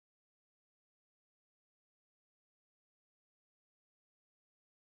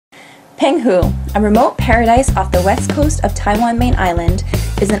Penghu, a remote paradise off the west coast of Taiwan main island,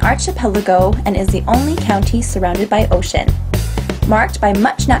 is an archipelago and is the only county surrounded by ocean. Marked by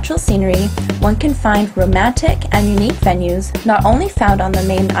much natural scenery, one can find romantic and unique venues not only found on the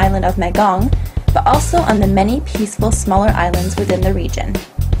main island of Megong, but also on the many peaceful smaller islands within the region.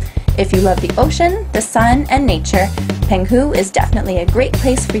 If you love the ocean, the sun, and nature, Penghu is definitely a great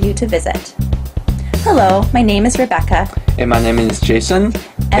place for you to visit. Hello, my name is Rebecca. And my name is Jason.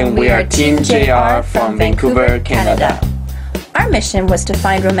 And we are Team JR from Vancouver, Canada. Our mission was to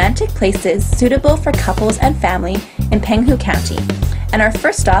find romantic places suitable for couples and family in Penghu County, and our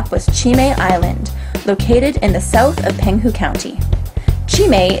first stop was Chime Island, located in the south of Penghu County.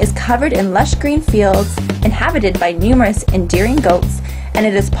 Chime is covered in lush green fields, inhabited by numerous endearing goats, and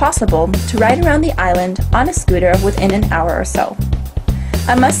it is possible to ride around the island on a scooter within an hour or so.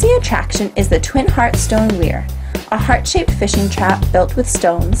 A must-see attraction is the Twin Heart Stone Weir, a heart-shaped fishing trap built with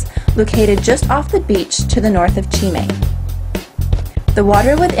stones, located just off the beach to the north of Chime. The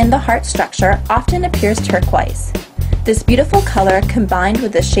water within the heart structure often appears turquoise. This beautiful color, combined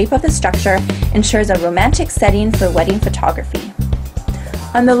with the shape of the structure, ensures a romantic setting for wedding photography.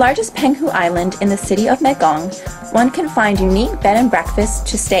 On the largest Penghu Island in the city of Megong, one can find unique bed and breakfasts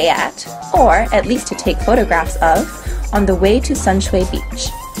to stay at, or at least to take photographs of, on the way to Sunshui Beach.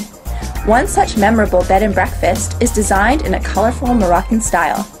 One such memorable bed and breakfast is designed in a colorful Moroccan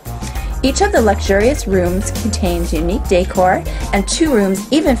style. Each of the luxurious rooms contains unique decor, and 2 rooms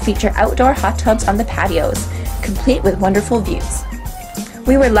even feature outdoor hot tubs on the patios, complete with wonderful views.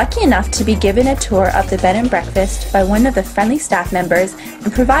 We were lucky enough to be given a tour of the bed and breakfast by one of the friendly staff members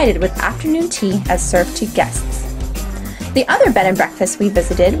and provided with afternoon tea as served to guests. The other bed and breakfast we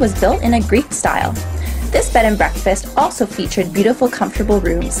visited was built in a Greek style. This bed and breakfast also featured beautiful, comfortable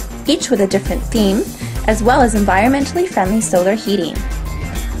rooms, each with a different theme, as well as environmentally friendly solar heating.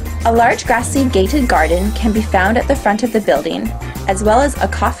 A large grassy gated garden can be found at the front of the building, as well as a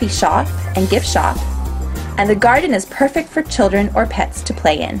coffee shop and gift shop, and the garden is perfect for children or pets to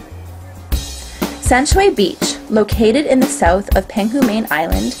play in. Sunshui Beach, located in the south of Penghu main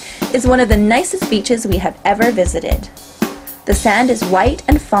island, is one of the nicest beaches we have ever visited. The sand is white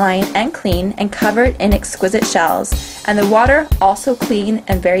and fine and clean and covered in exquisite shells, and the water also clean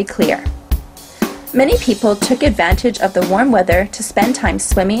and very clear. Many people took advantage of the warm weather to spend time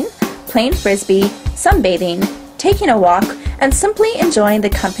swimming, playing frisbee, sunbathing, taking a walk, and simply enjoying the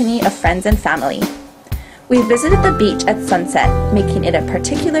company of friends and family. We visited the beach at sunset, making it a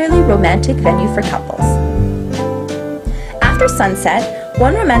particularly romantic venue for couples. After sunset,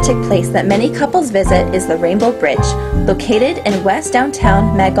 one romantic place that many couples visit is the Rainbow Bridge, located in west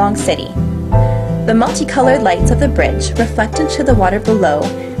downtown Megong City. The multicolored lights of the bridge reflect into the water below,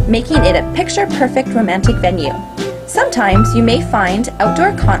 making it a picture-perfect romantic venue. Sometimes you may find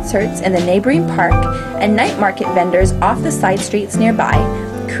outdoor concerts in the neighboring park and night market vendors off the side streets nearby,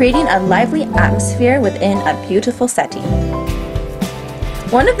 creating a lively atmosphere within a beautiful setting.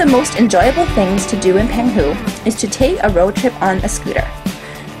 One of the most enjoyable things to do in Penghu is to take a road trip on a scooter.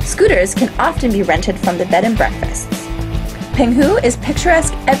 Scooters can often be rented from the bed and breakfasts. Penghu is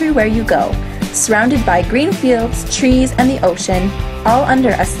picturesque everywhere you go, surrounded by green fields, trees, and the ocean, all under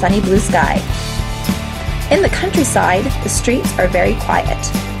a sunny blue sky. In the countryside, the streets are very quiet.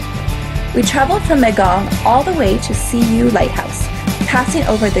 We traveled from Megong all the way to Siyu Lighthouse, passing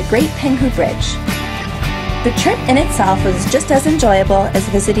over the Great Penghu Bridge. The trip in itself was just as enjoyable as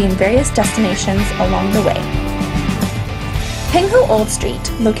visiting various destinations along the way. Penghu Old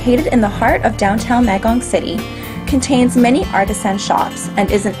Street, located in the heart of downtown Megong City, contains many artisan shops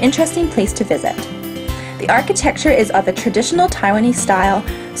and is an interesting place to visit. The architecture is of a traditional Taiwanese style,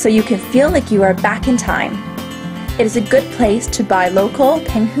 so you can feel like you are back in time. It is a good place to buy local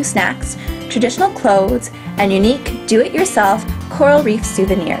Penghu snacks, traditional clothes, and unique do-it-yourself coral reef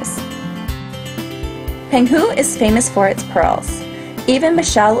souvenirs. Penghu is famous for its pearls. Even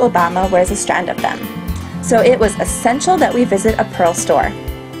Michelle Obama wears a strand of them. So it was essential that we visit a pearl store.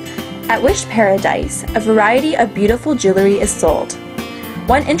 At Wish Paradise, a variety of beautiful jewelry is sold.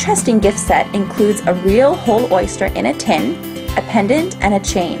 One interesting gift set includes a real whole oyster in a tin, a pendant, and a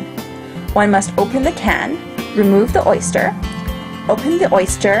chain. One must open the can, remove the oyster, open the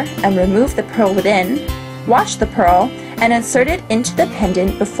oyster and remove the pearl within, wash the pearl, and insert it into the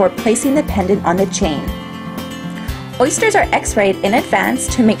pendant before placing the pendant on the chain. Oysters are x-rayed in advance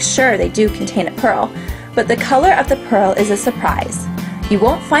to make sure they do contain a pearl, but the color of the pearl is a surprise. You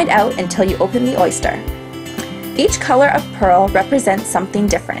won't find out until you open the oyster. Each color of pearl represents something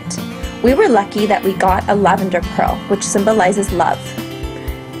different. We were lucky that we got a lavender pearl, which symbolizes love.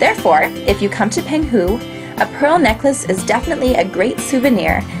 Therefore, if you come to Penghu, a pearl necklace is definitely a great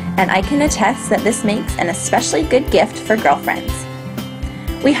souvenir and I can attest that this makes an especially good gift for girlfriends.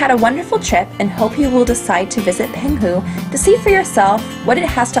 We had a wonderful trip and hope you will decide to visit Penghu to see for yourself what it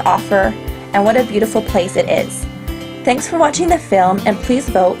has to offer and what a beautiful place it is. Thanks for watching the film, and please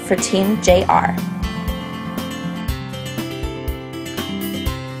vote for Team JR.